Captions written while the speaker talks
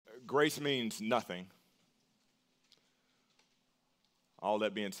Grace means nothing. All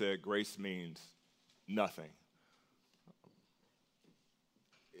that being said, grace means nothing.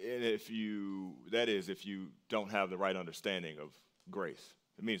 And if you don't have the right understanding of grace,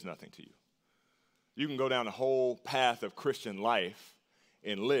 it means nothing to you. You can go down the whole path of Christian life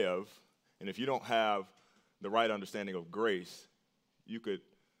and live, and if you don't have the right understanding of grace, you could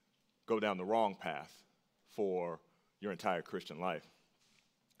go down the wrong path for your entire Christian life.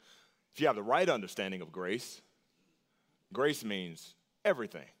 If you have the right understanding of grace, grace means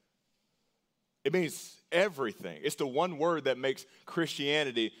everything. It means everything. It's the one word that makes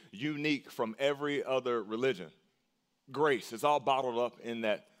Christianity unique from every other religion. Grace. It's all bottled up in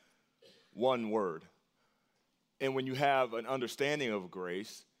that one word. And when you have an understanding of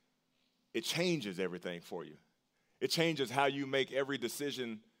grace, it changes everything for you. It changes how you make every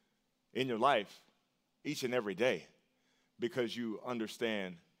decision in your life each and every day because you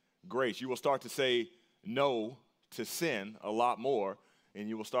understand grace. You will start to say no to sin a lot more, and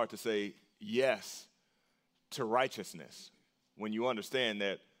you will start to say yes to righteousness when you understand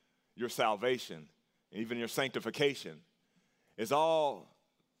that your salvation, even your sanctification, is all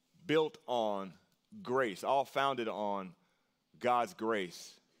built on grace, all founded on God's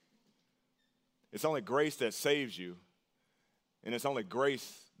grace. It's only grace that saves you, and it's only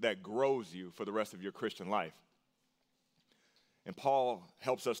grace that grows you for the rest of your Christian life. And Paul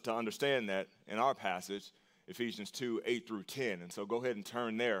helps us to understand that in our passage, Ephesians 2, 8 through 10. And so go ahead and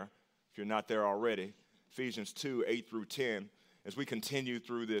turn there if you're not there already. Ephesians 2, 8 through 10, as we continue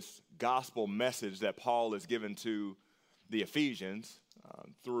through this gospel message that Paul has given to the Ephesians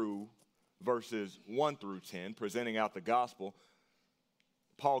through verses 1 through 10, presenting out the gospel.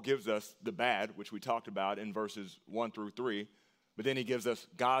 Paul gives us the bad, which we talked about in verses 1 through 3, but then he gives us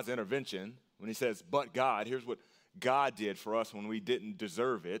God's intervention when he says, but God, here's what God did for us when we didn't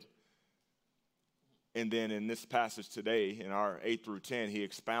deserve it. And then in this passage today, in our 8 through 10, he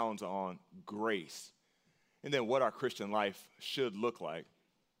expounds on grace. And then what our Christian life should look like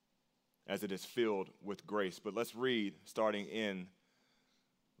as it is filled with grace. But let's read starting in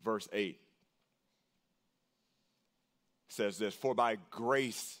verse 8. It says this, for by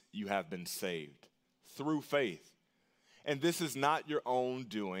grace you have been saved through faith. And this is not your own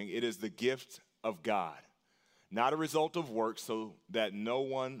doing. It is the gift of God, not a result of works, so that no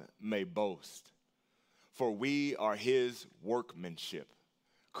one may boast. For we are his workmanship,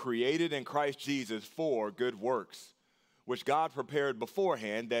 created in Christ Jesus for good works, which God prepared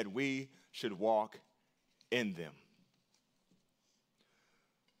beforehand that we should walk in them.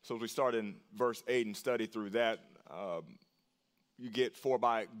 So as we start in verse 8 and study through that, you get for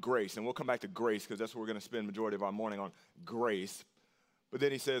by grace. And we'll come back to grace because that's what we're going to spend the majority of our morning on, grace. But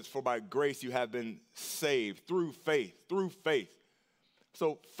then he says, for by grace you have been saved through faith, through faith.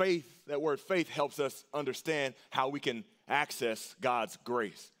 So faith, that word faith helps us understand how we can access God's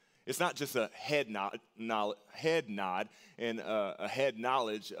grace. It's not just a head nod and a head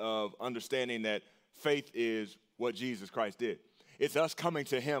knowledge of understanding that faith is what Jesus Christ did. It's us coming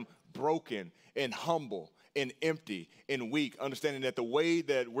to him broken and humble and empty and weak, understanding that the way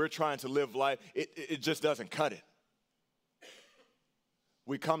that we're trying to live life, it just doesn't cut it.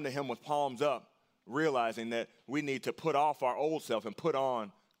 We come to him with palms up, realizing that we need to put off our old self and put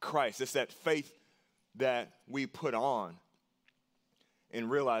on Christ. It's that faith that we put on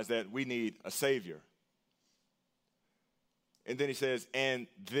and realize that we need a Savior. And then he says, and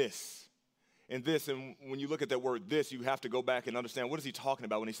when you look at that word this, you have to go back and understand, what is he talking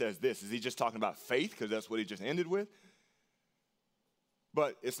about when he says this? Is he just talking about faith because that's what he just ended with?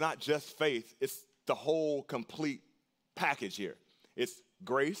 But it's not just faith. It's the whole complete package here. It's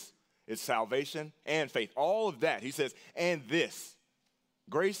grace, it's salvation, and faith. All of that, he says, and this.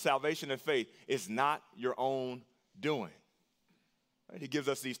 Grace, salvation, and faith is not your own doing. Right? He gives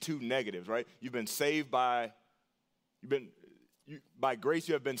us these two negatives, right? You've been saved by grace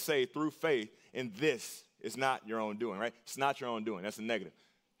you have been saved through faith, and this is not your own doing, right? It's not your own doing. That's a negative.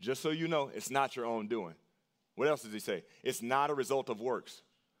 Just so you know, it's not your own doing. What else does he say? It's not a result of works.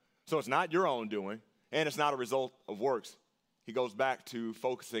 So it's not your own doing, and it's not a result of works. He goes back to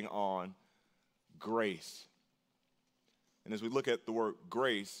focusing on grace. And as we look at the word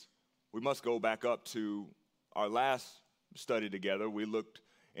grace, we must go back up to our last study together. We looked,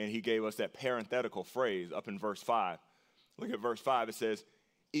 and he gave us that parenthetical phrase up in verse 5. Look at verse 5. It says,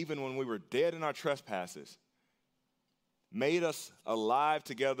 even when we were dead in our trespasses, made us alive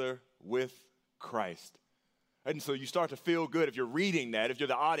together with Christ. And so you start to feel good if you're reading that. If you're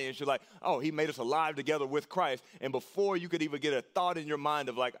the audience, you're like, oh, he made us alive together with Christ. And before you could even get a thought in your mind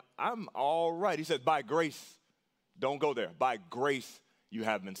of like, I'm all right. He says, by grace, don't go there. By grace, you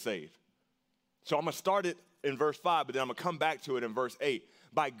have been saved. So I'm going to start it in verse 5, but then I'm going to come back to it in verse 8.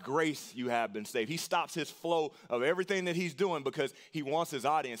 By grace you have been saved. He stops his flow of everything that he's doing because he wants his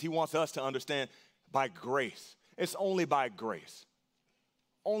audience, he wants us to understand by grace. It's only by grace.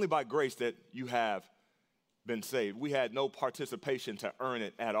 Only by grace that you have been saved. We had no participation to earn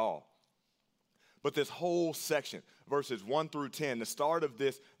it at all. But this whole section, verses 1 through 10, the start of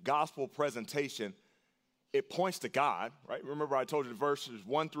this gospel presentation, it points to God, right? Remember I told you the verses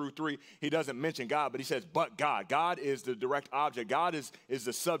 1 through 3, he doesn't mention God, but he says, but God. God is the direct object. God is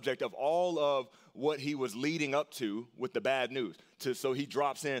the subject of all of what he was leading up to with the bad news. So he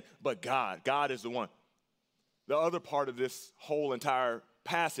drops in, but God. God is the one. The other part of this whole entire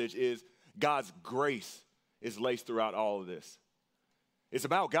passage is God's grace is laced throughout all of this. It's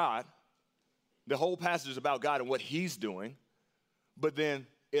about God. The whole passage is about God and what he's doing, but then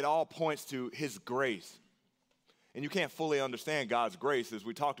it all points to his grace. And you can't fully understand God's grace, as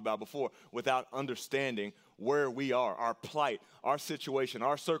we talked about before, without understanding where we are, our plight, our situation,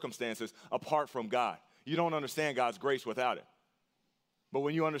 our circumstances apart from God. You don't understand God's grace without it. But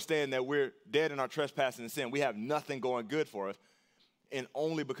when you understand that we're dead in our trespasses and sin, we have nothing going good for us, and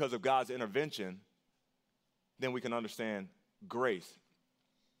only because of God's intervention, then we can understand grace.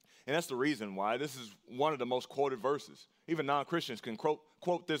 And that's the reason why this is one of the most quoted verses. Even non-Christians can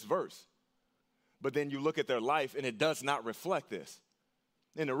quote this verse. But then you look at their life, and it does not reflect this.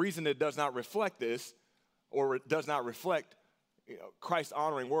 And the reason it does not reflect this, or it does not reflect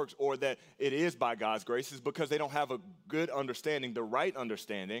Christ-honoring works, or that it is by God's grace, is because they don't have a good understanding, the right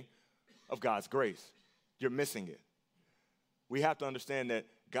understanding of God's grace. You're missing it. We have to understand that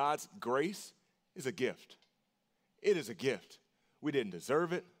God's grace is a gift. It is a gift. We didn't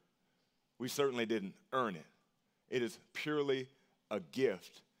deserve it. We certainly didn't earn it. It is purely a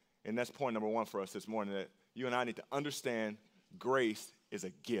gift. And that's point number 1 for us this morning, that you and I need to understand grace is a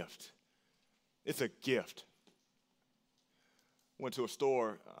gift. It's a gift. Went to a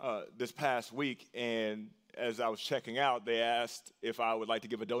store this past week, and as I was checking out, they asked if I would like to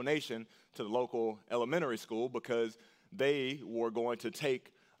give a donation to the local elementary school because they were going to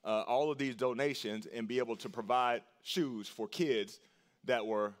take all of these donations and be able to provide shoes for kids that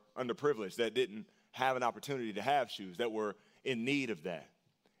were underprivileged, that didn't have an opportunity to have shoes, that were in need of that.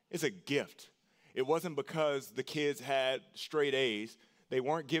 It's a gift. It wasn't because the kids had straight A's. They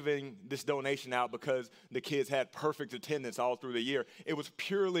weren't giving this donation out because the kids had perfect attendance all through the year. It was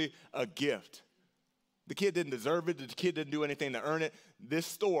purely a gift. The kid didn't deserve it. The kid didn't do anything to earn it. This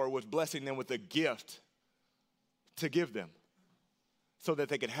store was blessing them with a gift to give them so that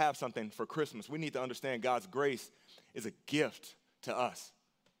they could have something for Christmas. We need to understand God's grace is a gift to us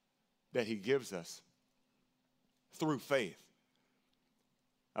that he gives us through faith.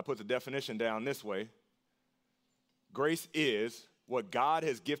 I put the definition down this way. Grace is what God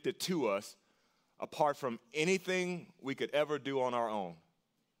has gifted to us apart from anything we could ever do on our own.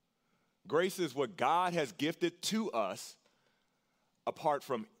 Grace is what God has gifted to us apart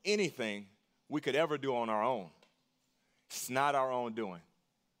from anything we could ever do on our own. It's not our own doing.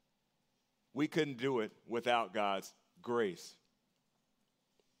 We couldn't do it without God's grace.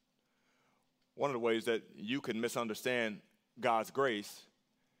 One of the ways that you can misunderstand God's grace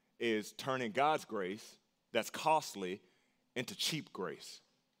is turning God's grace that's costly into cheap grace.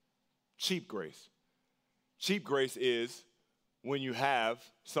 Cheap grace. Cheap grace is when you have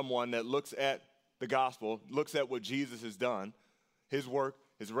someone that looks at the gospel, looks at what Jesus has done, his work,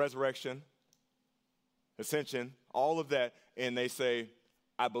 his resurrection, ascension, all of that, and they say,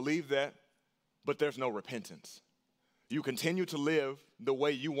 I believe that, but there's no repentance. You continue to live the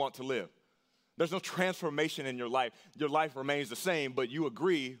way you want to live. There's no transformation in your life. Your life remains the same, but you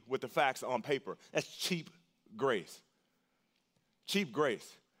agree with the facts on paper. That's cheap grace. Cheap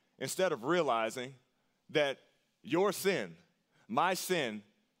grace. Instead of realizing that your sin, my sin,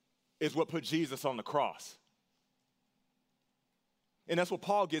 is what put Jesus on the cross. And that's what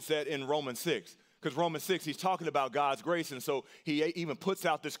Paul gets at in Romans 6. Because Romans 6, he's talking about God's grace, and so he even puts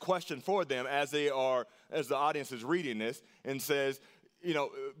out this question for them as the audience is reading this, and says, you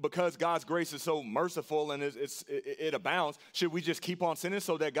know, because God's grace is so merciful and it abounds, should we just keep on sinning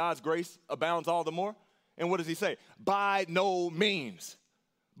so that God's grace abounds all the more? And what does he say? By no means.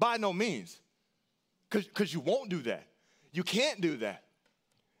 By no means. Because you won't do that. You can't do that.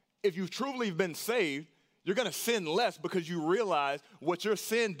 If you've truly been saved, you're going to sin less because you realize what your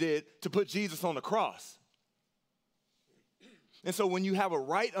sin did to put Jesus on the cross. And so when you have a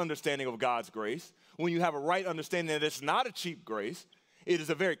right understanding of God's grace, when you have a right understanding that it's not a cheap grace, it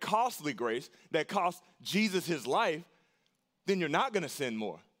is a very costly grace that cost Jesus his life, then you're not going to sin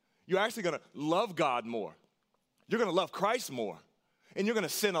more. You're actually going to love God more. You're going to love Christ more. And you're going to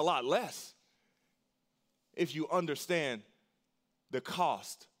sin a lot less if you understand the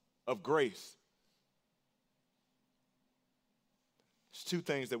cost of grace. There's two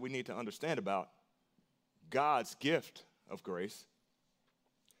things that we need to understand about God's gift of grace.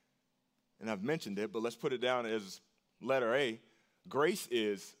 And I've mentioned it, but let's put it down as letter A. Grace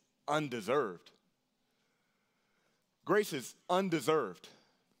is undeserved. Grace is undeserved.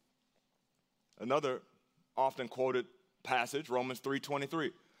 Another often quoted passage, Romans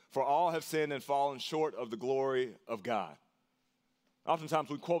 3:23. For all have sinned and fallen short of the glory of God. Oftentimes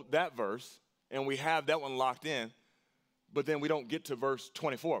we quote that verse and we have that one locked in, but then we don't get to verse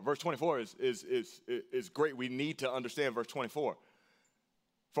 24. Verse 24 is great. We need to understand verse 24.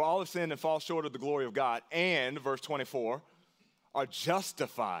 For all have sinned and fall short of the glory of God, and, verse 24, are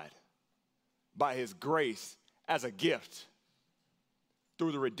justified by his grace as a gift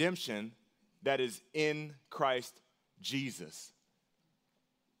through the redemption that is in Christ Jesus.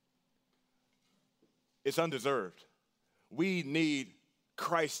 It's undeserved. We need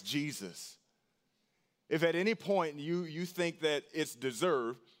Christ Jesus. If at any point you think that it's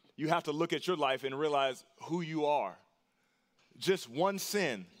deserved, you have to look at your life and realize who you are. Just one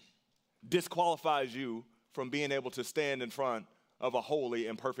sin disqualifies you from being able to stand in front of a holy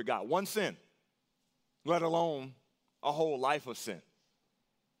and perfect God. One sin, let alone a whole life of sin.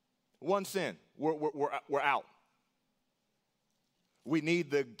 One sin, we're out. We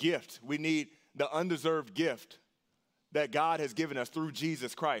need the gift. We need the undeserved gift that God has given us through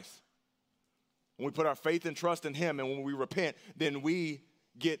Jesus Christ. When we put our faith and trust in him and when we repent, then we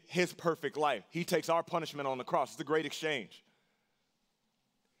get his perfect life. He takes our punishment on the cross. It's a great exchange.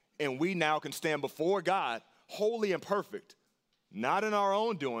 And we now can stand before God holy and perfect, not in our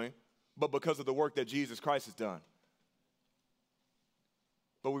own doing, but because of the work that Jesus Christ has done.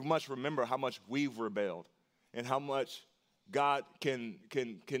 But we must remember how much we've rebelled and how much God can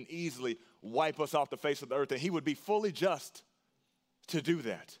easily wipe us off the face of the earth, and he would be fully just to do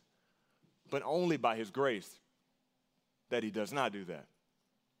that, but only by his grace that he does not do that.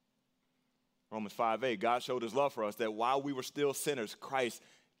 Romans 5:8, God showed his love for us that while we were still sinners, Christ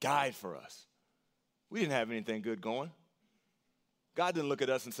died for us. We didn't have anything good going. God didn't look at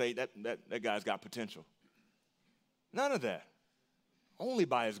us and say, that guy's got potential. None of that. Only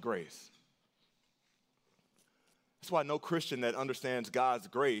by his grace. That's why no Christian that understands God's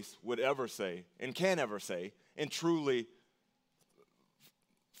grace would ever say, and can ever say, and truly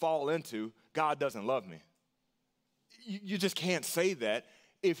fall into, God doesn't love me. You just can't say that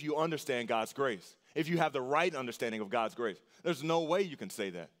if you understand God's grace. If you have the right understanding of God's grace. There's no way you can say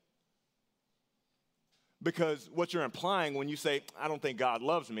that. Because what you're implying when you say, I don't think God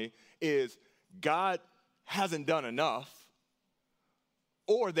loves me, is God hasn't done enough,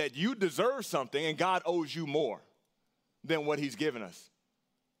 or that you deserve something and God owes you more than what he's given us.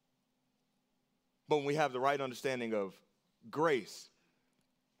 But when we have the right understanding of grace,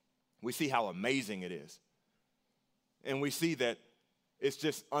 we see how amazing it is. And we see that it's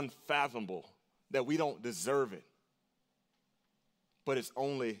just unfathomable that we don't deserve it. But it's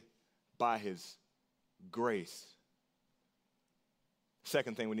only by his grace.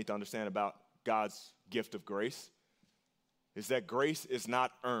 Second thing we need to understand about God's gift of grace is that grace is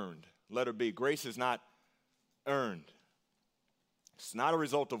not earned. Letter B, grace is not earned. It's not a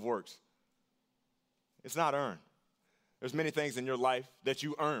result of works. It's not earned. There's many things in your life that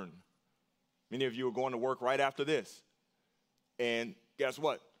you earn. Many of you are going to work right after this. And guess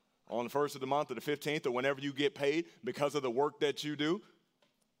what? On the 1st of the month or the 15th or whenever you get paid, because of the work that you do,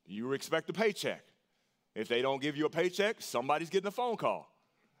 you expect a paycheck. If they don't give you a paycheck, somebody's getting a phone call.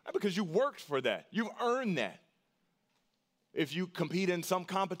 Because you worked for that. You've earned that. If you compete in some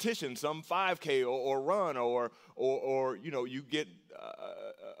competition, some 5K or run or you know, you get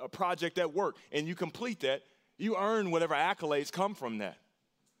a project at work and you complete that, you earn whatever accolades come from that.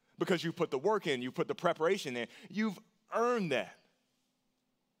 Because you put the work in, you put the preparation in, you've earned that.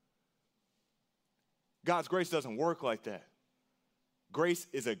 God's grace doesn't work like that. Grace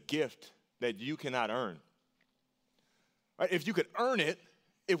is a gift that you cannot earn. Right? If you could earn it,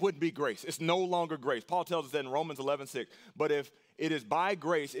 it wouldn't be grace. It's no longer grace. Paul tells us that in Romans 11:6. But if it is by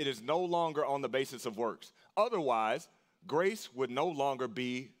grace, it is no longer on the basis of works. Otherwise, grace would no longer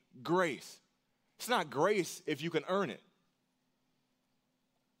be grace. It's not grace if you can earn it.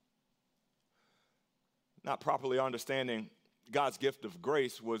 Not properly understanding God's gift of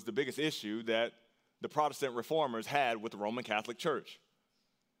grace was the biggest issue that the Protestant reformers had with the Roman Catholic Church.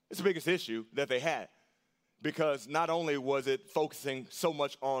 It's the biggest issue that they had. Because not only was it focusing so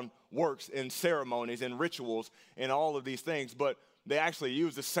much on works and ceremonies and rituals and all of these things, but they actually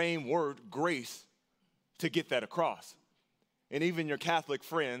used the same word, grace, to get that across. and even your Catholic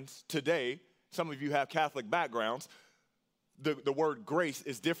friends today, some of you have Catholic backgrounds, the word grace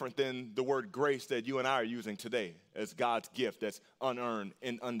is different than the word grace that you and I are using today as God's gift that's unearned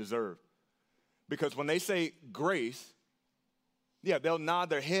and undeserved. Because when they say grace, yeah, they'll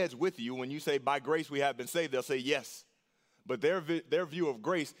nod their heads with you. When you say, by grace we have been saved, they'll say yes. But their view of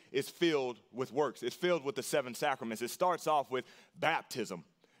grace is filled with works. It's filled with the 7 sacraments. It starts off with baptism.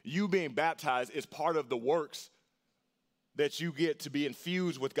 You being baptized is part of the works that you get to be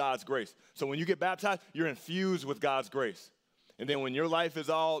infused with God's grace. So when you get baptized, you're infused with God's grace. And then when your life is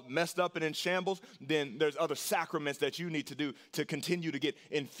all messed up and in shambles, then there's other sacraments that you need to do to continue to get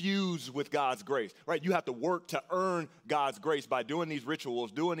infused with God's grace, right? You have to work to earn God's grace by doing these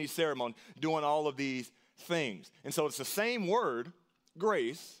rituals, doing these ceremonies, doing all of these things. And so it's the same word,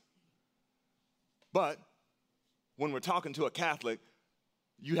 grace, but when we're talking to a Catholic,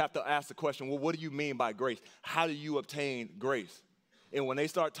 you have to ask the question, well, what do you mean by grace? How do you obtain grace? And when they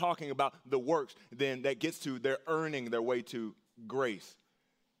start talking about the works, then that gets to they're earning their way to grace.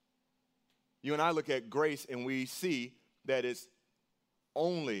 You and I look at grace and we see that it's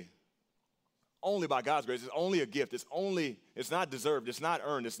only by God's grace. It's only a gift. It's not deserved. It's not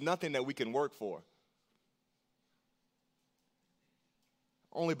earned. It's nothing that we can work for.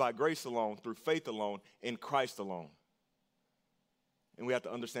 Only by grace alone, through faith alone, in Christ alone. And we have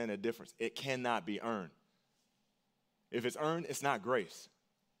to understand that difference. It cannot be earned. If it's earned, it's not grace.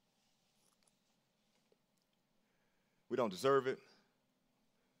 We don't deserve it,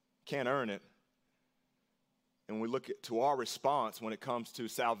 can't earn it. And we look to our response when it comes to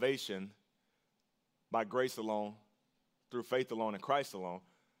salvation by grace alone, through faith alone, in Christ alone.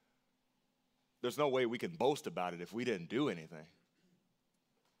 There's no way we can boast about it if we didn't do anything.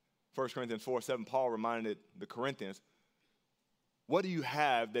 1 Corinthians 4:7, Paul reminded the Corinthians, what do you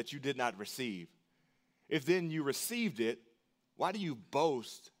have that you did not receive? If then you received it, why do you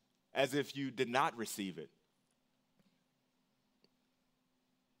boast as if you did not receive it?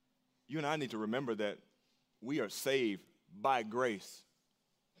 You and I need to remember that we are saved by grace,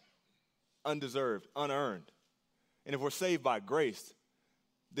 undeserved, unearned. And if we're saved by grace,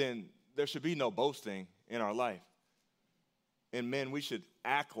 then there should be no boasting in our life. And men, we should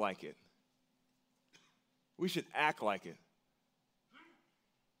act like it. We should act like it.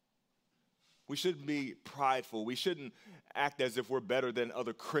 We shouldn't be prideful. We shouldn't act as if we're better than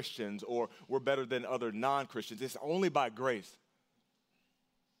other Christians or we're better than other non-Christians. It's only by grace.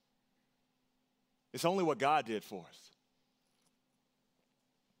 It's only what God did for us.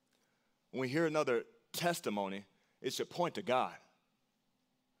 When we hear another testimony, it should point to God.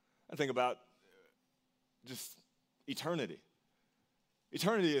 I think about just eternity.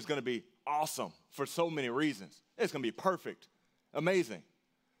 Eternity is going to be awesome for so many reasons. It's going to be perfect, amazing.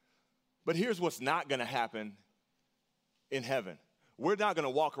 But here's what's not going to happen in heaven. We're not going to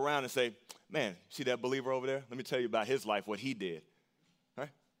walk around and say, man, see that believer over there? Let me tell you about his life, what he did.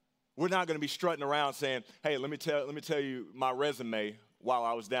 Right? We're not going to be strutting around saying, hey, let me tell you my resume while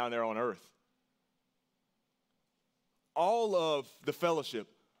I was down there on earth. All of the fellowship,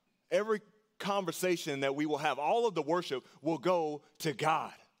 every conversation that we will have, all of the worship will go to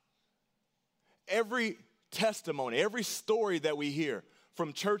God. Every testimony, every story that we hear,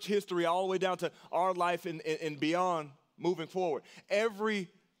 from church history all the way down to our life and beyond moving forward, every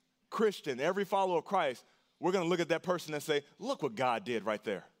Christian, every follower of Christ, we're going to look at that person and say, look what God did right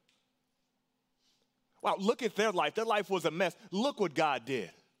there. Wow, look at their life. Their life was a mess. Look what God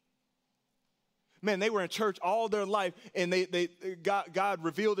did. Man, they were in church all their life, and God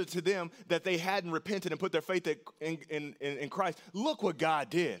revealed it to them that they hadn't repented and put their faith in Christ. Look what God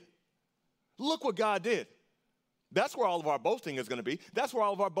did. Look what God did. That's where all of our boasting is going to be. That's where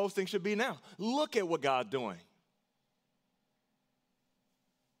all of our boasting should be now. Look at what God's doing.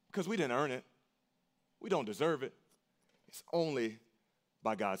 Because we didn't earn it. We don't deserve it. It's only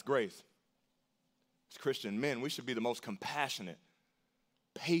by God's grace. As Christian men, we should be the most compassionate,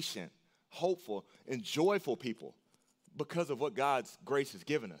 patient, hopeful, and joyful people because of what God's grace has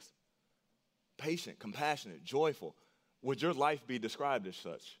given us. Patient, compassionate, joyful. Would your life be described as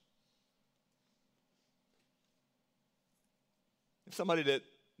such? If somebody that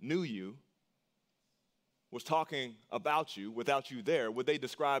knew you was talking about you without you there, would they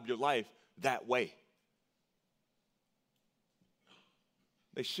describe your life that way?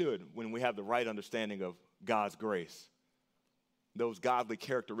 They should when we have the right understanding of God's grace. Those godly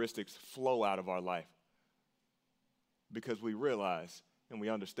characteristics flow out of our life because we realize and we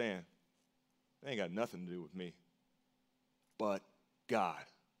understand they ain't got nothing to do with me, but God.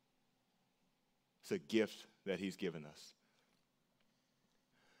 It's a gift that he's given us.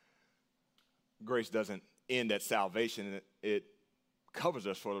 Grace doesn't end at salvation. It covers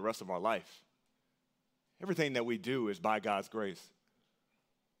us for the rest of our life. Everything that we do is by God's grace.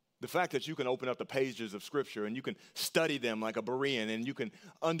 The fact that you can open up the pages of Scripture and you can study them like a Berean and you can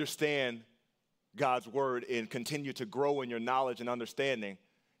understand God's word and continue to grow in your knowledge and understanding,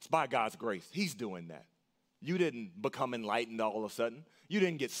 it's by God's grace. He's doing that. You didn't become enlightened all of a sudden. You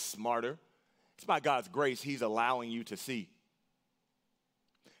didn't get smarter. It's by God's grace He's allowing you to see.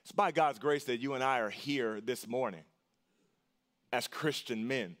 It's by God's grace that you and I are here this morning as Christian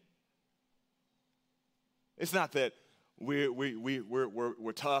men. It's not that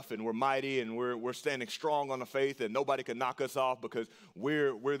we're tough and we're mighty and we're standing strong on the faith and nobody can knock us off because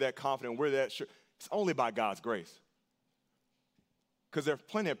we're that confident, we're that sure. It's only by God's grace. Because there are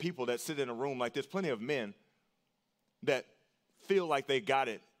plenty of people that sit in a room like this, plenty of men that feel like they got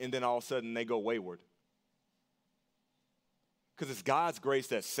it and then all of a sudden they go wayward. Because it's God's grace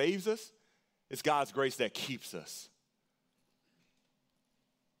that saves us. It's God's grace that keeps us.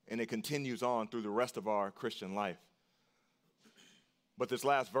 And it continues on through the rest of our Christian life. But this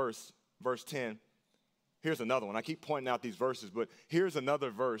last verse, verse 10, here's another one. I keep pointing out these verses, but here's another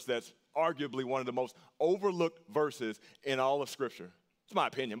verse that's arguably one of the most overlooked verses in all of Scripture. It's my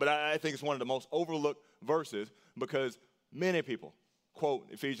opinion, but I think it's one of the most overlooked verses because many people quote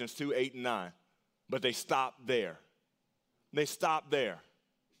Ephesians 2, 8, and 9, but they stop there. They stop there,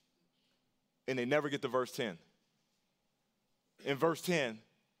 and they never get to verse 10. And verse 10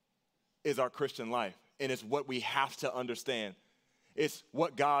 is our Christian life, and it's what we have to understand. It's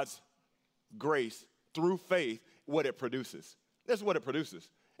what God's grace, through faith, what it produces. That's what it produces.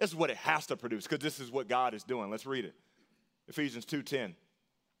 That's what it has to produce, because this is what God is doing. Let's read it. Ephesians 2:10.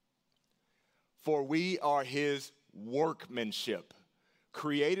 For we are His workmanship,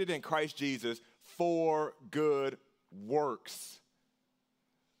 created in Christ Jesus for good works,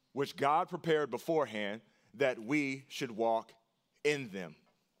 which God prepared beforehand that we should walk in them.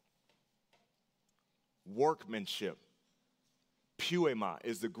 Workmanship. Poema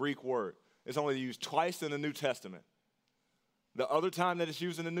is the Greek word. It's only used twice in the New Testament. The other time that it's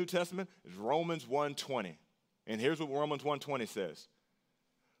used in the New Testament is Romans 1:20. And here's what Romans 1:20 says.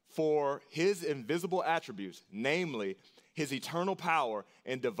 For His invisible attributes, namely His eternal power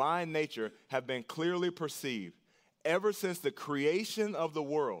and divine nature, have been clearly perceived ever since the creation of the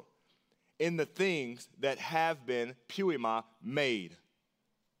world in the things that have been poema made,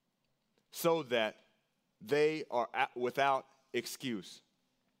 so that they are without excuse.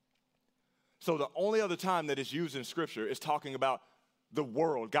 So the only other time that it's used in Scripture is talking about the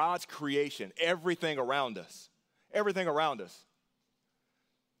world, God's creation, everything around us. Everything around us.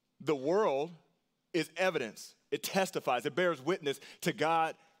 The world is evidence. It testifies. It bears witness to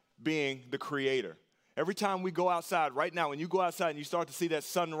God being the creator. Every time we go outside, right now, when you go outside and you start to see that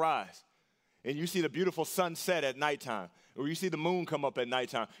sunrise, and you see the beautiful sunset at nighttime, or you see the moon come up at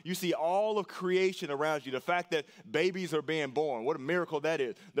nighttime, you see all of creation around you. The fact that babies are being born, what a miracle that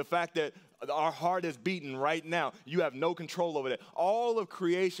is. The fact that our heart is beating right now, you have no control over that. All of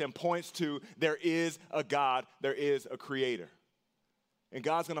creation points to there is a God, there is a creator. And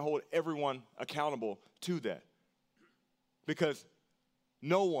God's going to hold everyone accountable to that. Because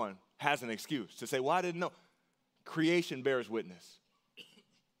no one has an excuse to say, well, I didn't know. Creation bears witness.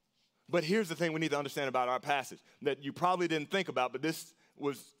 But here's the thing we need to understand about our passage that you probably didn't think about, but this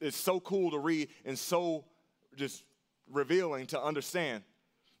is so cool to read and so just revealing to understand.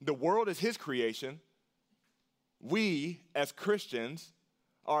 The world is His creation. We, as Christians,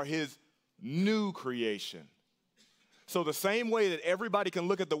 are His new creation. So the same way that everybody can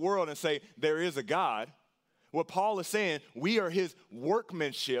look at the world and say, there is a God, what Paul is saying, we are His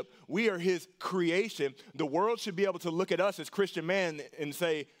workmanship. We are His creation. The world should be able to look at us as Christian men and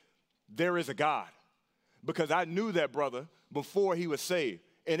say, there is a God. Because I knew that brother before he was saved.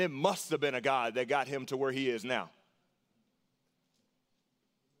 And it must have been a God that got him to where he is now.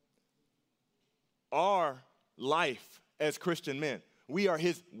 Our life as Christian men, we are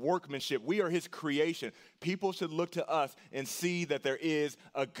His workmanship. We are His creation. People should look to us and see that there is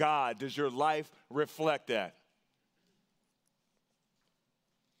a God. Does your life reflect that?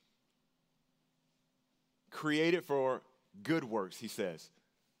 Created for good works, he says.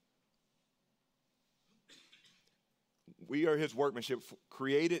 We are His workmanship,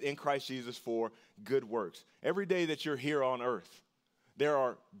 created in Christ Jesus for good works. Every day that you're here on earth, there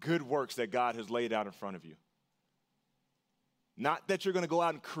are good works that God has laid out in front of you. Not that you're going to go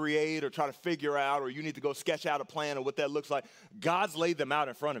out and create or try to figure out, or you need to go sketch out a plan of what that looks like. God's laid them out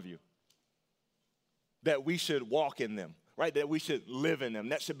in front of you. That we should walk in them, right? That we should live in them.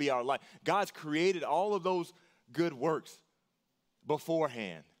 That should be our life. God's created all of those good works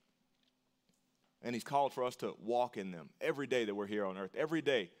beforehand. And he's called for us to walk in them every day that we're here on earth. Every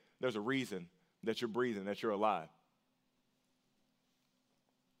day there's a reason that you're breathing, that you're alive.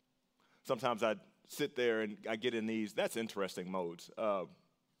 Sometimes I sit there and I get in these, that's interesting modes.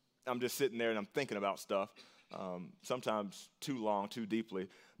 I'm just sitting there and I'm thinking about stuff, sometimes too long, too deeply.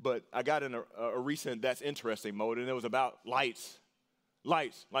 But I got in a recent that's interesting mode, and it was about lights,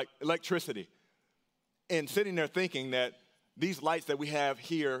 like electricity. And sitting there thinking that these lights that we have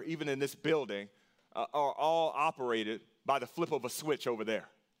here, even in this building, are all operated by the flip of a switch over there.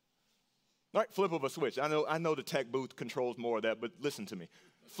 Right, flip of a switch. I know the tech booth controls more of that, but listen to me.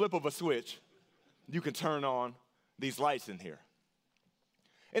 Flip of a switch, you can turn on these lights in here.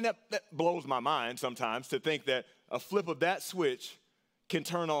 And that blows my mind sometimes to think that a flip of that switch can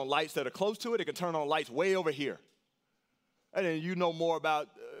turn on lights that are close to it. It can turn on lights way over here. And then you know more about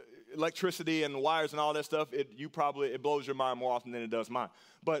electricity and wires and all that stuff. It blows your mind more often than it does mine.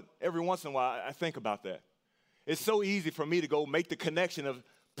 But every once in a while, I think about that. It's so easy for me to go make the connection of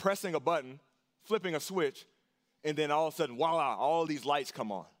pressing a button, flipping a switch, and then all of a sudden, voila, all these lights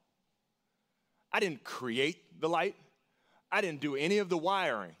come on. I didn't create the light. I didn't do any of the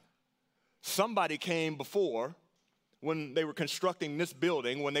wiring. Somebody came before when they were constructing this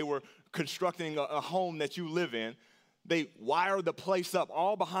building, when they were constructing a home that you live in. They wired the place up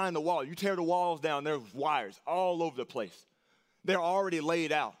all behind the wall. You tear the walls down, there's wires all over the place. They're already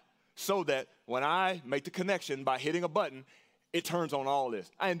laid out so that when I make the connection by hitting a button, it turns on all this.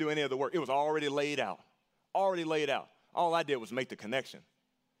 I didn't do any of the work. It was already laid out. Already laid out. All I did was make the connection.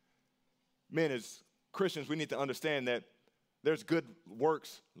 Men, as Christians, we need to understand that there's good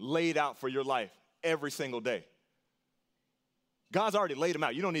works laid out for your life every single day. God's already laid them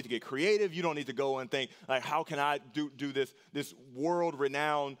out. You don't need to get creative. You don't need to go and think, like, how can I do this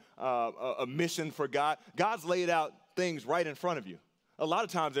world-renowned a mission for God? God's laid out things right in front of you. A lot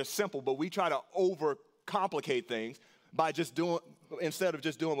of times they're simple, but we try to overcomplicate things by instead of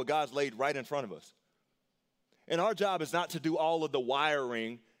just doing what God's laid right in front of us. And our job is not to do all of the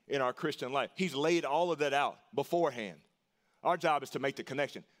wiring in our Christian life. He's laid all of that out beforehand. Our job is to make the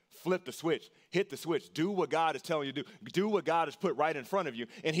connection. Flip the switch, hit the switch, do what God is telling you to do. Do what God has put right in front of you,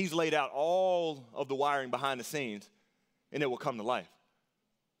 and he's laid out all of the wiring behind the scenes, and it will come to life.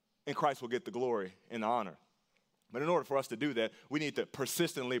 And Christ will get the glory and the honor. But in order for us to do that, we need to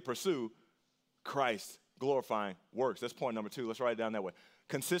persistently pursue Christ's glorifying works. That's point number 2. Let's write it down that way.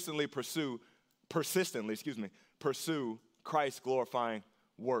 Persistently pursue Christ's glorifying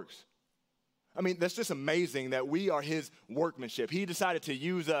works. I mean, that's just amazing that we are his workmanship. He decided to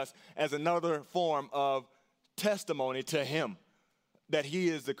use us as another form of testimony to him, that he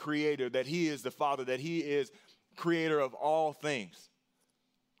is the creator, that he is the Father, that he is creator of all things.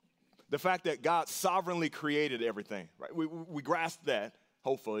 The fact that God sovereignly created everything, right? We grasp that,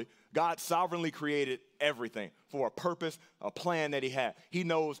 hopefully. God sovereignly created everything for a purpose, a plan that he had. He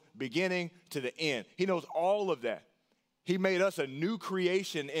knows beginning to the end. He knows all of that. He made us a new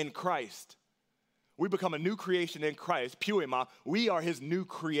creation in Christ. We become a new creation in Christ, Puima. We are his new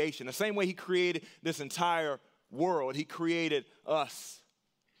creation. The same way he created this entire world, he created us.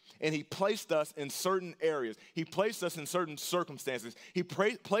 And he placed us in certain areas. He placed us in certain circumstances. He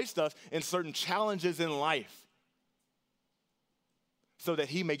placed us in certain challenges in life so that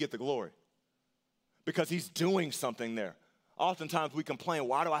he may get the glory. Because he's doing something there. Oftentimes we complain,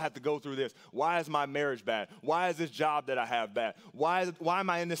 why do I have to go through this? Why is my marriage bad? Why is this job that I have bad? Why am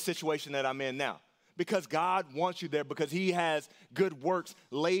I in this situation that I'm in now? Because God wants you there, because he has good works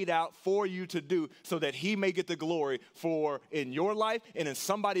laid out for you to do so that he may get the glory for in your life and in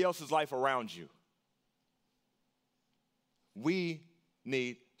somebody else's life around you. We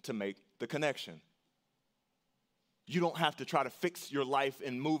need to make the connection. You don't have to try to fix your life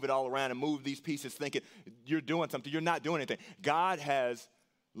and move it all around and move these pieces thinking you're doing something. You're not doing anything. God has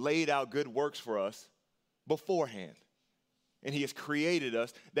laid out good works for us beforehand, and he has created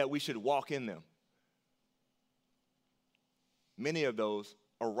us that we should walk in them. Many of those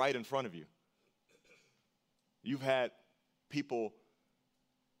are right in front of you. You've had people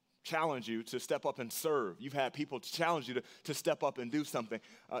challenge you to step up and serve. You've had people challenge you to step up and do something.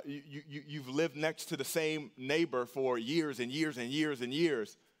 You've lived next to the same neighbor for years and years and years and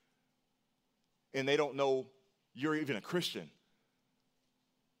years, and they don't know you're even a Christian.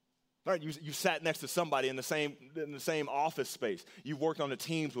 Right, you sat next to somebody in the same office space. You've worked on the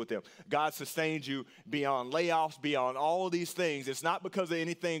teams with them. God sustained you beyond layoffs, beyond all of these things. It's not because of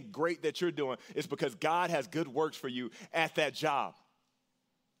anything great that you're doing. It's because God has good works for you at that job.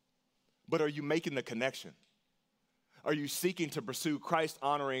 But are you making the connection? Are you seeking to pursue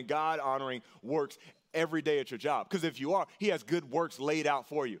Christ-honoring, God-honoring works every day at your job. Because if you are, he has good works laid out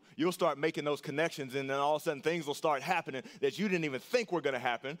for you. You'll start making those connections, and then all of a sudden things will start happening that you didn't even think were going to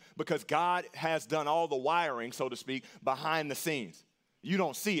happen because God has done all the wiring, so to speak, behind the scenes. You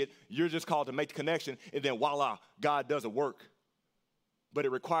don't see it. You're just called to make the connection, and then voila, God does a work. But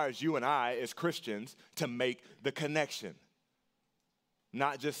it requires you and I as Christians to make the connection.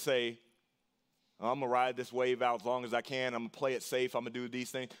 Not just say, I'm going to ride this wave out as long as I can. I'm going to play it safe. I'm going to do these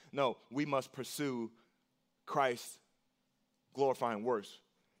things. No, we must pursue Christ's glorifying works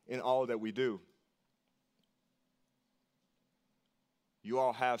in all that we do. You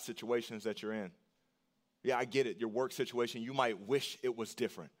all have situations that you're in. Yeah, I get it. Your work situation, you might wish it was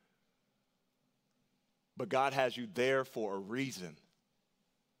different. But God has you there for a reason.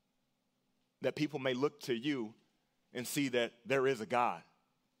 That people may look to you and see that there is a God.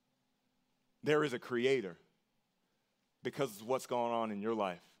 There is a creator because of what's going on in your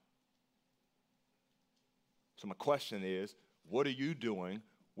life. So my question is, what are you doing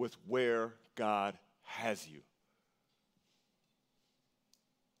with where God has you?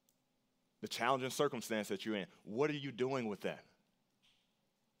 The challenging circumstance that you're in, what are you doing with that?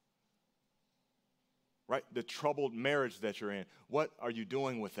 Right? The troubled marriage that you're in, what are you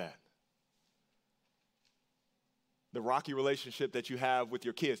doing with that? The rocky relationship that you have with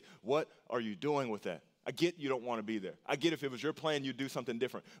your kids, what are you doing with that? I get you don't want to be there. I get if it was your plan, you'd do something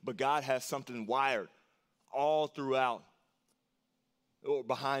different. But God has something wired all throughout or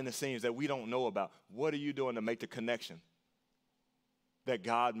behind the scenes that we don't know about. What are you doing to make the connection that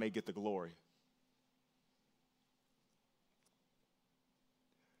God may get the glory?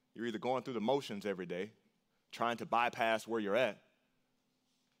 You're either going through the motions every day, trying to bypass where you're at,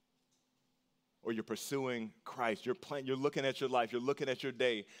 or you're pursuing Christ. You're looking at your life. You're looking at your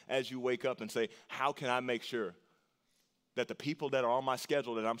day as you wake up and say, how can I make sure that the people that are on my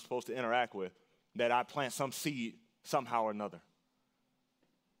schedule that I'm supposed to interact with, that I plant some seed somehow or another?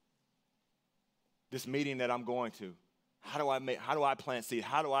 This meeting that I'm going to, how do I plant seed?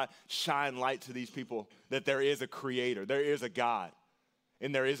 How do I shine light to these people that there is a creator, there is a God,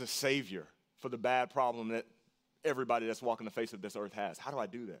 and there is a savior for the bad problem that everybody that's walking the face of this earth has? How do I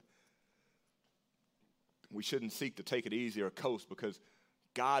do that? We shouldn't seek to take it easy or coast because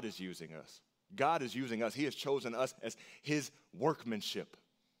God is using us. God is using us. He has chosen us as his workmanship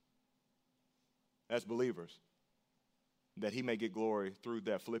as believers, that he may get glory through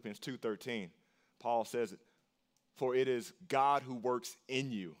that. Philippians 2:13, Paul says it, for it is God who works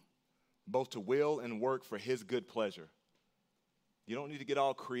in you, both to will and work for his good pleasure. You don't need to get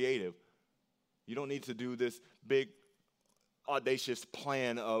all creative. You don't need to do this big, audacious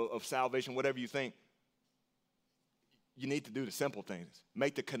plan of salvation, whatever you think. You need to do the simple things.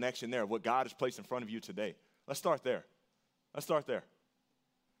 Make the connection there of what God has placed in front of you today. Let's start there. Let's start there.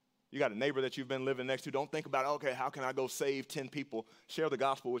 You got a neighbor that you've been living next to. Don't think about, okay, how can I go save 10 people? Share the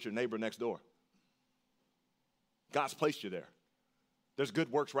gospel with your neighbor next door. God's placed you there. There's good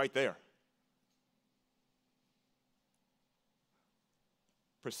works right there.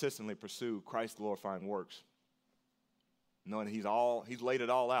 Persistently pursue Christ glorifying works, knowing he's laid it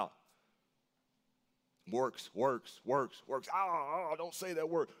all out. Works. Oh, don't say that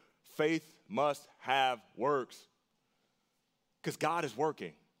word. Faith must have works. Because God is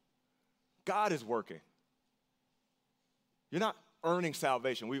working. God is working. You're not earning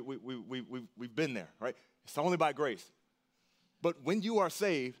salvation. We've been there, right? It's only by grace. But when you are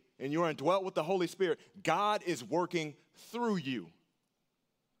saved and you are indwelt with the Holy Spirit, God is working through you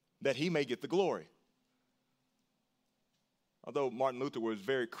that he may get the glory. Although Martin Luther was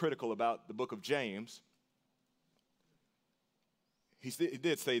very critical about the book of James, he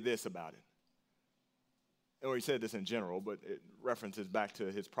did say this about it. Or he said this in general, but it references back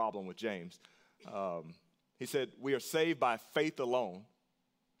to his problem with James. He said, we are saved by faith alone,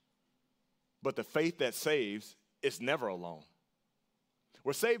 but the faith that saves is never alone.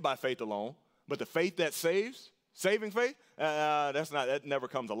 We're saved by faith alone, but the faith that saves, saving faith, that never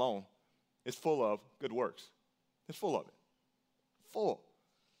comes alone. It's full of good works. It's full of it. Full.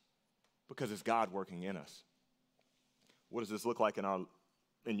 Because it's God working in us. What does this look like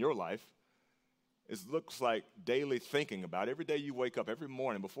in your life? It looks like daily thinking about every day you wake up, every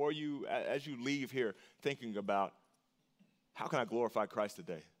morning, as you leave here, thinking about how can I glorify Christ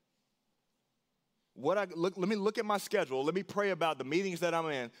today? Let me look at my schedule. Let me pray about the meetings that I'm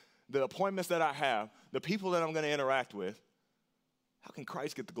in, the appointments that I have, the people that I'm going to interact with. How can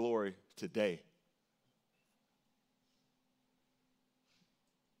Christ get the glory today?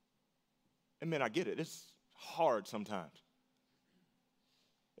 And man, I get it. It's hard sometimes.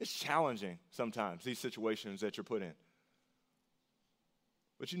 It's challenging sometimes, these situations that you're put in.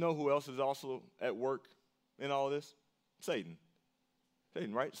 But you know who else is also at work in all of this? Satan.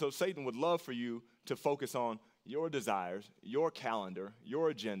 Satan, right? So Satan would love for you to focus on your desires, your calendar,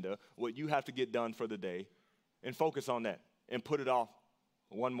 your agenda, what you have to get done for the day, and focus on that and put it off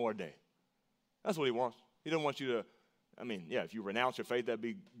one more day. That's what he wants. He doesn't want you to, if you renounce your faith, that'd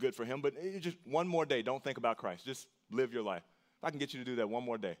be good for him, but just one more day, don't think about Christ. Just live your life. If I can get you to do that one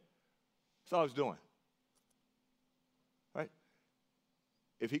more day, that's all he's doing, right?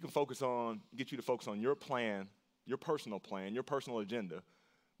 If he can get you to focus on your plan, your personal agenda,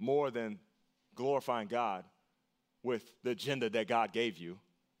 more than glorifying God with the agenda that God gave you,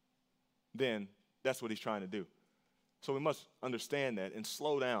 then that's what he's trying to do. So we must understand that and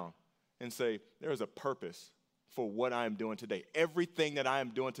slow down and say, there is a purpose for what I am doing today. Everything that I am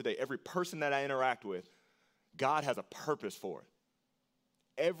doing today, every person that I interact with, God has a purpose for it.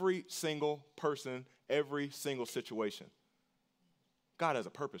 Every single person, every single situation, God has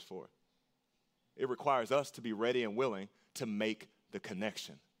a purpose for it. It requires us to be ready and willing to make the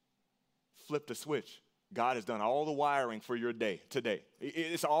connection. Flip the switch. God has done all the wiring for your day today.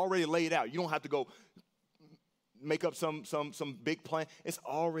 It's already laid out. You don't have to go make up some big plan. It's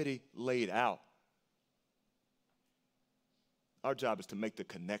already laid out. Our job is to make the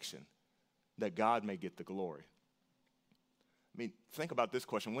connection that God may get the glory. Think about this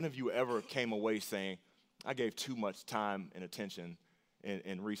question. When have you ever came away saying, I gave too much time and attention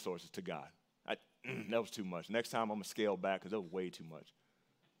and resources to God? That was too much. Next time I'm going to scale back because that was way too much.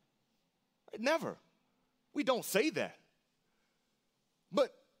 Never. We don't say that.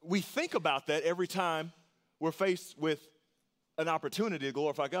 But we think about that every time we're faced with an opportunity to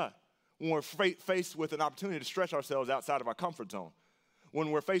glorify God. When we're faced with an opportunity to stretch ourselves outside of our comfort zone.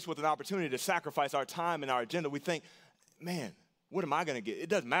 When we're faced with an opportunity to sacrifice our time and our agenda, we think, man, what am I going to get? It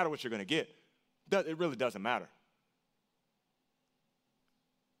doesn't matter what you're going to get. It really doesn't matter.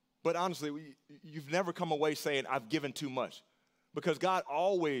 But honestly, you've never come away saying, I've given too much. Because God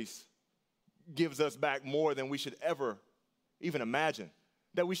always gives us back more than we should ever even imagine,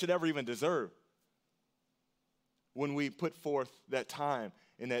 that we should ever even deserve. When we put forth that time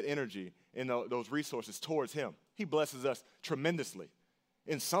and that energy and those resources towards him, he blesses us tremendously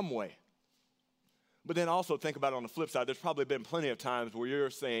in some way. But then also think about it on the flip side. There's probably been plenty of times where you're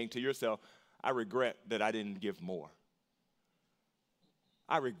saying to yourself, I regret that I didn't give more.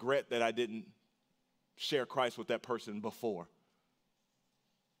 I regret that I didn't share Christ with that person before.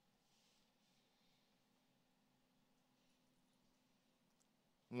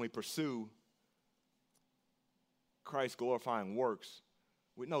 When we pursue Christ glorifying works,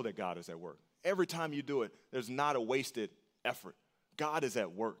 we know that God is at work. Every time you do it, there's not a wasted effort. God is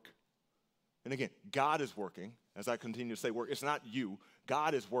at work. And again, God is working. As I continue to say work, it's not you.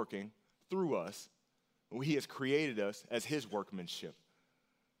 God is working through us. He has created us as his workmanship.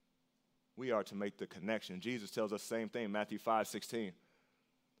 We are to make the connection. Jesus tells us the same thing, Matthew 5:16.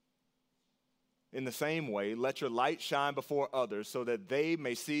 In the same way, let your light shine before others so that they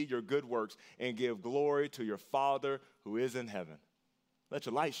may see your good works and give glory to your Father who is in heaven. Let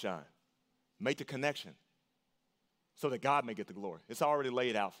your light shine. Make the connection so that God may get the glory. It's already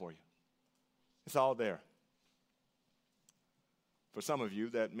laid out for you. It's all there. For some of you,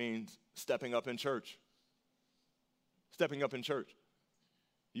 that means stepping up in church. Stepping up in church.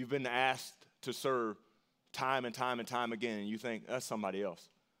 You've been asked to serve time and time and time again, and you think, that's somebody else.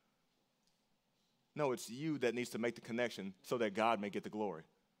 No, it's you that needs to make the connection so that God may get the glory.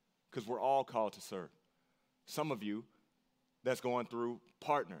 Because we're all called to serve. Some of you, that's going through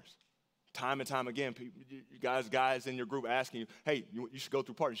partners. Time and time again, guys in your group asking you, hey, you should go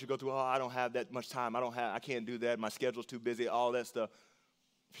through partners. You should go through, I don't have that much time. I can't do that. My schedule's too busy, all that stuff.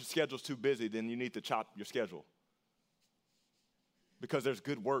 If your schedule's too busy, then you need to chop your schedule. Because there's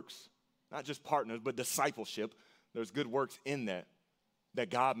good works, not just partners, but discipleship. There's good works in that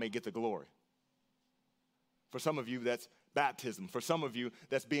God may get the glory. For some of you, that's baptism. For some of you,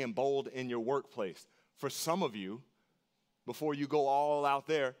 that's being bold in your workplace. For some of you, before you go all out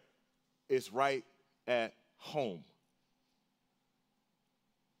there, it's right at home.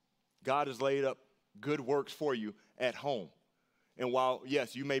 God has laid up good works for you at home. And while,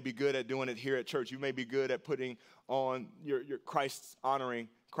 yes, you may be good at doing it here at church, you may be good at putting on your Christ-honoring,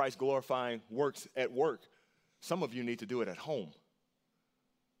 Christ-glorifying works at work, some of you need to do it at home.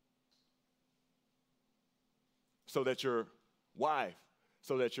 So that your wife,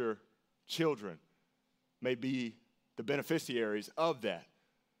 so that your children may be the beneficiaries of that.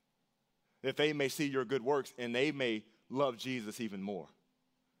 That they may see your good works and they may love Jesus even more.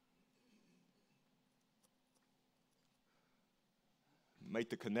 Make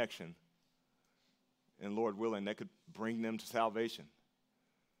the connection. And Lord willing, that could bring them to salvation.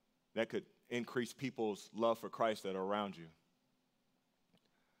 that could increase people's love for Christ that are around you.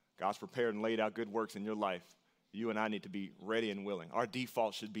 God's prepared and laid out good works in your life. You and I need to be ready and willing. Our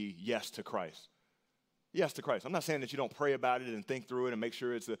default should be yes to Christ. Yes to Christ. I'm not saying that you don't pray about it and think through it and make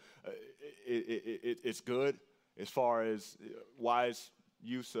sure it's good as far as wise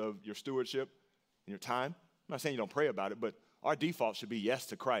use of your stewardship and your time. I'm not saying you don't pray about it, but our default should be yes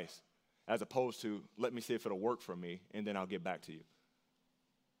to Christ as opposed to let me see if it'll work for me and then I'll get back to you.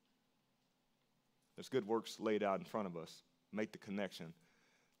 There's good works laid out in front of us. Make the connection.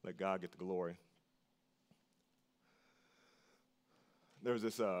 Let God get the glory. There's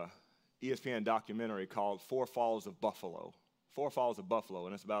this ESPN documentary called Four Falls of Buffalo. Four Falls of Buffalo,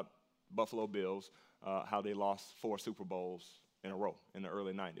 and it's about Buffalo Bills, how they lost 4 Super Bowls in a row in the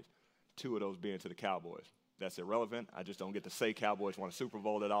early 90s. 2 of those being to the Cowboys. That's irrelevant. I just don't get to say Cowboys won a Super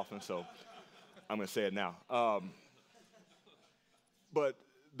Bowl that often, so I'm going to say it now. But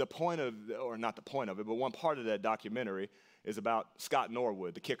the point of, or not the point of it, but one part of that documentary is about Scott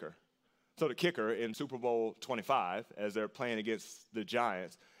Norwood, the kicker. So the kicker in Super Bowl 25, as they're playing against the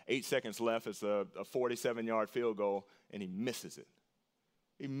Giants, 8 seconds left, it's a 47-yard field goal, and he misses it.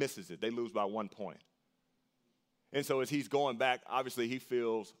 He misses it. They lose by 1 point. And so as he's going back, obviously he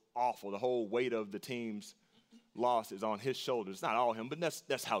feels awful. The whole weight of the team's loss is on his shoulders. It's not all him, but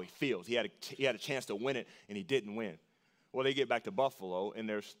that's how he feels. He had a chance to win it, and he didn't win. Well, they get back to Buffalo, and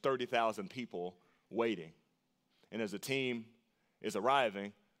there's 30,000 people waiting. And as the team is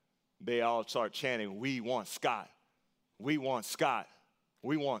arriving, they all start chanting, "We want Scott. We want Scott.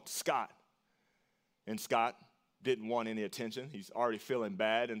 We want Scott." And Scott didn't want any attention. He's already feeling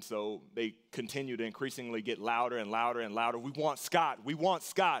bad, and so they continue to increasingly get louder and louder and louder. "We want Scott. We want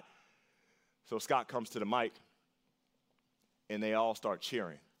Scott." So Scott comes to the mic, and they all start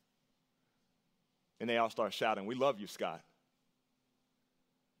cheering. And they all start shouting, "We love you, Scott."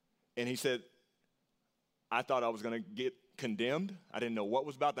 And he said, "I thought I was going to get condemned. I didn't know what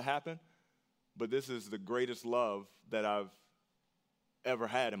was about to happen, but this is the greatest love that I've ever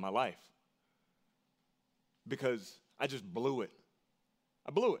had in my life because I just blew it. I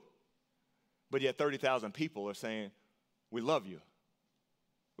blew it. But yet 30,000 people are saying, 'We love you.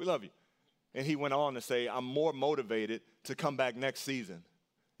 We love you.'" And he went on to say, "I'm more motivated to come back next season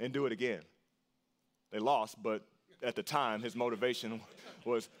and do it again." They lost, but at the time, his motivation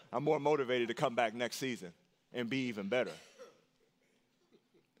was, "I'm more motivated to come back next season and be even better."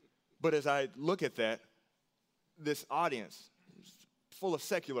 But as I look at that, this audience, full of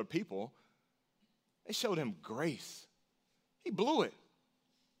secular people, they showed him grace. He blew it.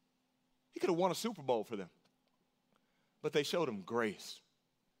 He could have won a Super Bowl for them. But they showed him grace.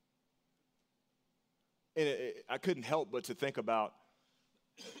 And I couldn't help but to think about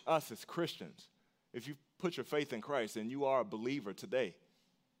us as Christians. If you put your faith in Christ and you are a believer today,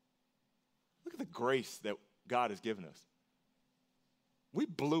 look at the grace that God has given us. We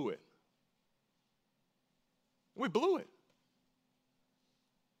blew it. We blew it.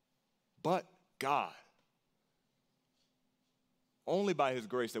 But God, only by his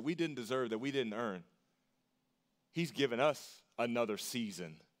grace that we didn't deserve, that we didn't earn, he's given us another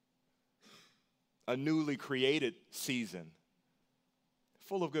season, a newly created season,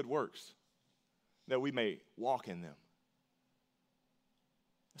 full of good works, that we may walk in them.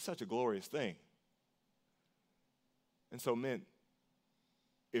 It's such a glorious thing. And so, men,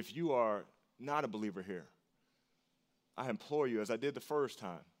 if you are not a believer here, I implore you, as I did the first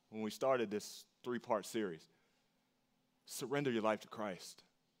time when we started this 3-part series, surrender your life to Christ.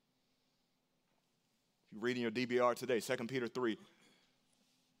 If you're reading your DBR today, 2 Peter 3,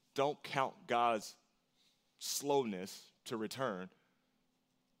 don't count God's slowness to return.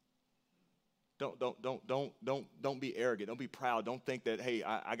 Don't be arrogant. Don't be proud. Don't think that, hey,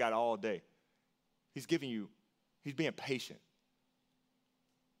 I got all day. He's being patient.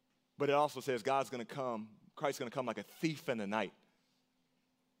 But it also says Christ's going to come like a thief in the night.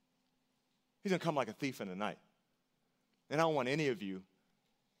 He's going to come like a thief in the night. And I don't want any of you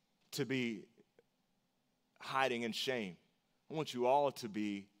to be hiding in shame. I want you all to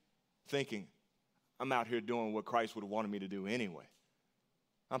be thinking, I'm out here doing what Christ would have wanted me to do anyway.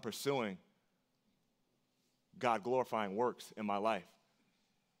 I'm pursuing God-glorifying works in my life.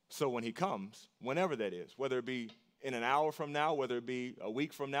 So when he comes, whenever that is, whether it be in an hour from now, whether it be a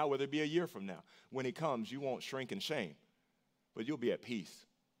week from now, whether it be a year from now, when he comes, you won't shrink in shame, but you'll be at peace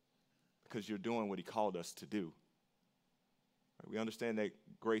because you're doing what he called us to do. We understand that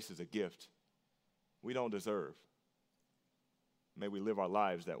grace is a gift we don't deserve. May we live our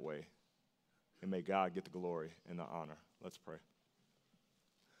lives that way, and may God get the glory and the honor. Let's pray.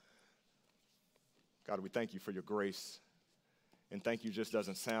 God, we thank you for your grace And thank you just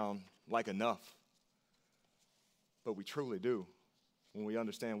doesn't sound like enough. But we truly do. When we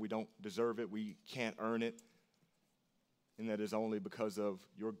understand we don't deserve it, we can't earn it, and that is only because of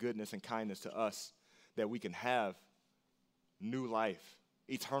your goodness and kindness to us that we can have new life,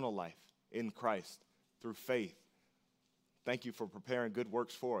 eternal life in Christ through faith. Thank you for preparing good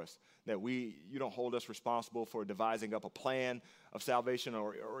works for us, that you don't hold us responsible for devising up a plan of salvation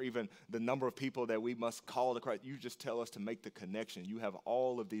or even the number of people that we must call to Christ. You just tell us to make the connection. You have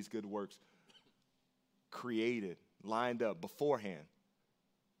all of these good works created, lined up beforehand,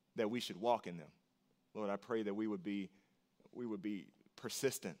 that we should walk in them. Lord, I pray that we would be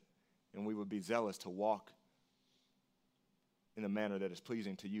persistent and we would be zealous to walk in a manner that is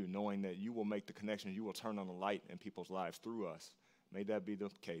pleasing to you, knowing that you will make the connection, you will turn on the light in people's lives through us. May that be the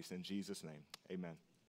case in Jesus' name. Amen.